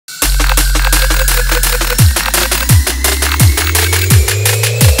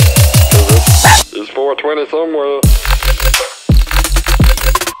420 somewhere.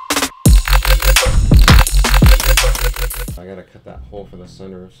 I gotta cut that hole for the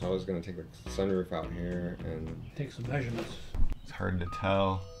sunroof, so I was gonna take the sunroof out here and take some measurements. It's hard to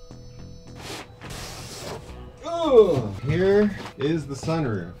tell. Oh, here is the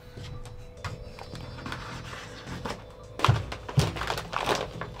sunroof.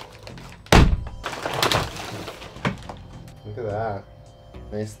 Look at that.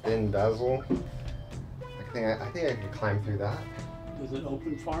 Nice thin bezel. I think I can climb through that. Does it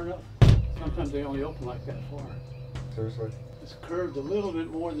open far enough? Sometimes they only open like that far. Seriously? It's curved a little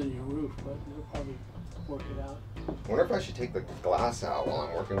bit more than your roof, but it'll probably work it out. I wonder if I should take the glass out while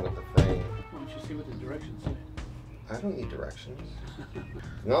I'm working with the frame. Why don't you see what the directions say? I don't need directions.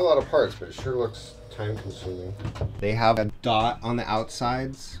 Not a lot of parts, but it sure looks time consuming. They have a dot on the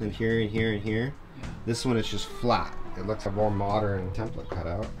outsides, and here and here and here. Yeah. This one is just flat. It looks a more modern template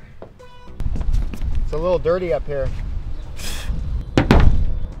cutout. It's a little dirty up here.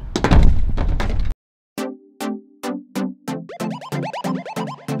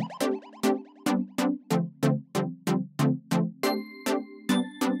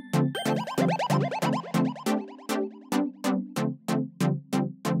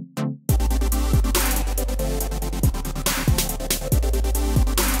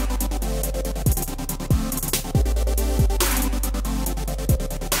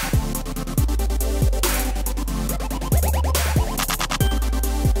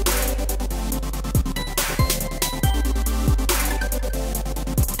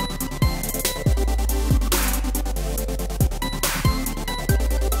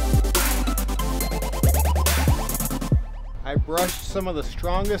 I brushed some of the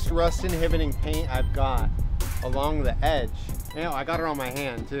strongest rust inhibiting paint I've got along the edge. You know, I got it on my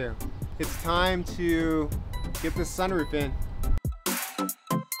hand too. It's time to get this sunroof in.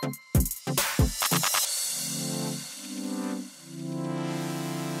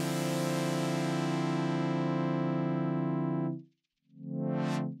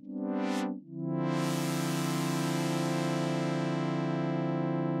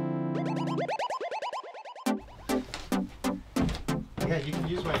 Yeah, you can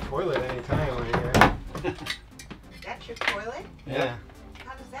use my toilet anytime right here. That's your toilet? Yeah.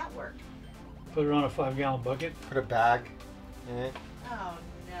 How does that work? Put it on a 5-gallon bucket. Put a bag in it. Oh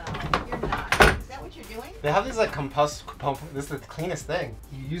no, you're not. Is that what you're doing? They have these like this is the cleanest thing.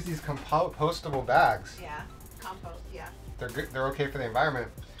 You use these compostable bags. Yeah, compost, yeah. They're good. They're okay for the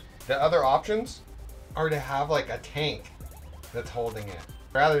environment. The other options are to have like a tank that's holding it.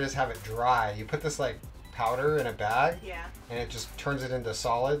 Rather just have it dry. You put this like powder in a bag. Yeah. And it just turns it into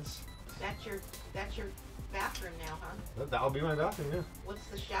solids. That's your bathroom now, huh? That'll be my bathroom, yeah. What's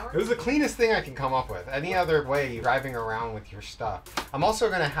the shower? It was the cleanest thing I can come up with. Any other way you're driving around with your stuff. I'm also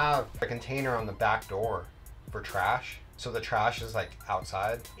gonna have a container on the back door for trash. So the trash is like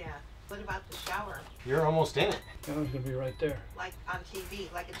outside. Yeah. What about the shower? You're almost in it. That one's gonna be right there. Like on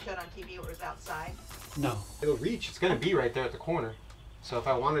TV, like it showed on TV where it was outside? No. It'll reach. It's gonna be right there at the corner. So if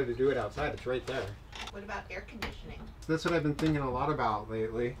I wanted to do it outside, it's right there. What about air conditioning? That's what I've been thinking a lot about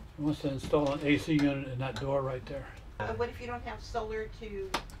lately. He wants to install an AC unit in that door right there. What if you don't have solar to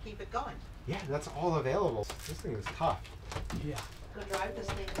keep it going? Yeah, that's all available. This thing is tough. Yeah. Go drive this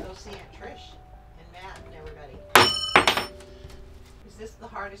thing and go see Aunt Trish and Matt and everybody. Is this the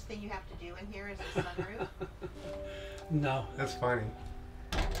hardest thing you have to do in here? Is the sunroof? No. That's funny.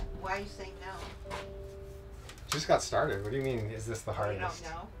 Why are you saying no? Just got started. What do you mean, is this the hardest? You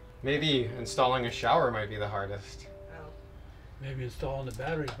don't know? Maybe installing a shower might be the hardest. Oh. Maybe installing the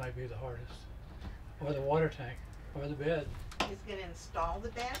batteries might be the hardest. Or the water tank. Or the bed. He's going to install the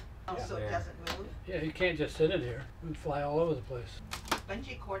bed? Oh, Yeah. so it doesn't move? Yeah, you can't just sit in here. It would fly all over the place.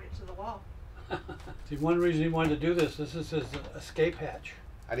 Bungee cord it to the wall. See, one reason he wanted to do this is his escape hatch.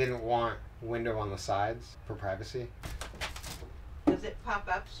 I didn't want window on the sides for privacy. Does it pop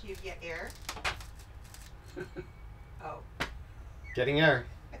up so you get air? Oh. Getting air.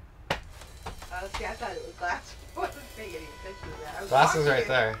 Oh, see, I thought it was glass. I wasn't taking any pictures of that. I was Glass is watching right it.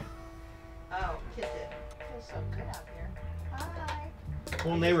 there. Oh, kiss it. Feels so good out here. Hi. The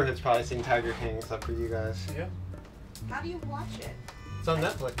whole neighborhood's probably seen Tiger King except for you guys. Yeah. How do you watch it? It's on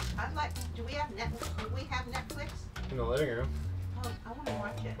Netflix. I'd like. Do we have Netflix? In the living room. Oh, I want to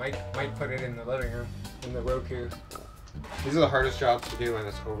watch it. Might put it in the living room. In the Roku. These are the hardest jobs to do when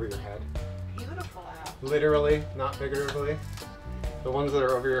it's over your head. Beautiful out. Literally, not figuratively. The ones that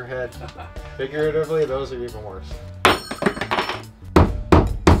are over your head. Figuratively, those are even worse. That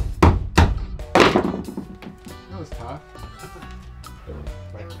was tough.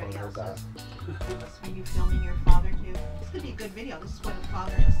 Microphone heard that. Are you filming your father too? This could be a good video. This is what a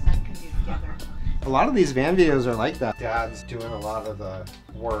father and a son can do together. A lot of these van videos are like that. Dad's doing a lot of the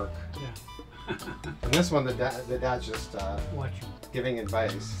work. Yeah. And this one, the dad's just Watching. giving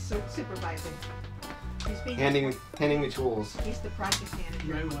advice. So supervising. He's being Handing me tools. He's the project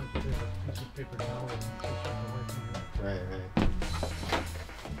You manager. might want to take a piece of paper towel and put some away from Right.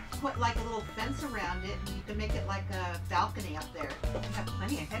 Put like a little fence around it, and you can make it like a balcony up there. You have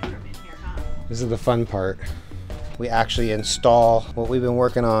plenty of headroom in here, huh? This is the fun part. We actually install what we've been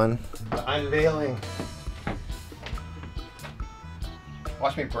working on. The unveiling.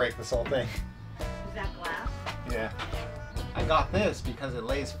 Watch me break this whole thing. Is that glass? Yeah. I got this because it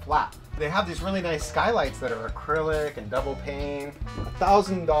lays flat. They have these really nice skylights that are acrylic and double pane.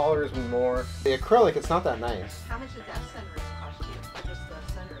 $1,000 more. The acrylic, it's not that nice. How much did that sunroof cost you? Or just the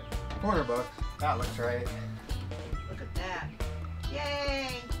sunroof? $400. That looks right. Look at that. Yay!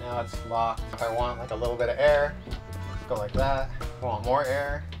 Now it's locked. If I want like a little bit of air, go like that. If I want more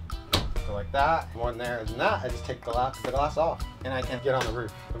air, go like that. More than air than that, I just take the glass off. And I can get on the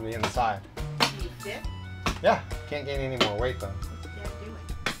roof from the inside. Do you fit? Yeah, can't gain any more weight though. What's Dad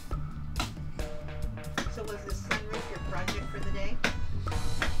doing? So was this sunroof your project for the day?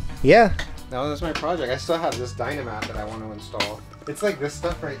 Yeah, that was my project. I still have this Dynamat that I want to install. It's like this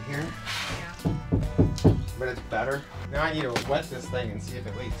stuff right here, Yeah. but it's better. Now I need to wet this thing and see if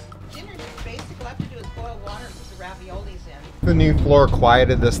it leaks. Dinner's basic. All I have to do is boil water and put the raviolis in. The new floor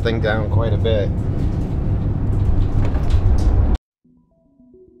quieted this thing down quite a bit.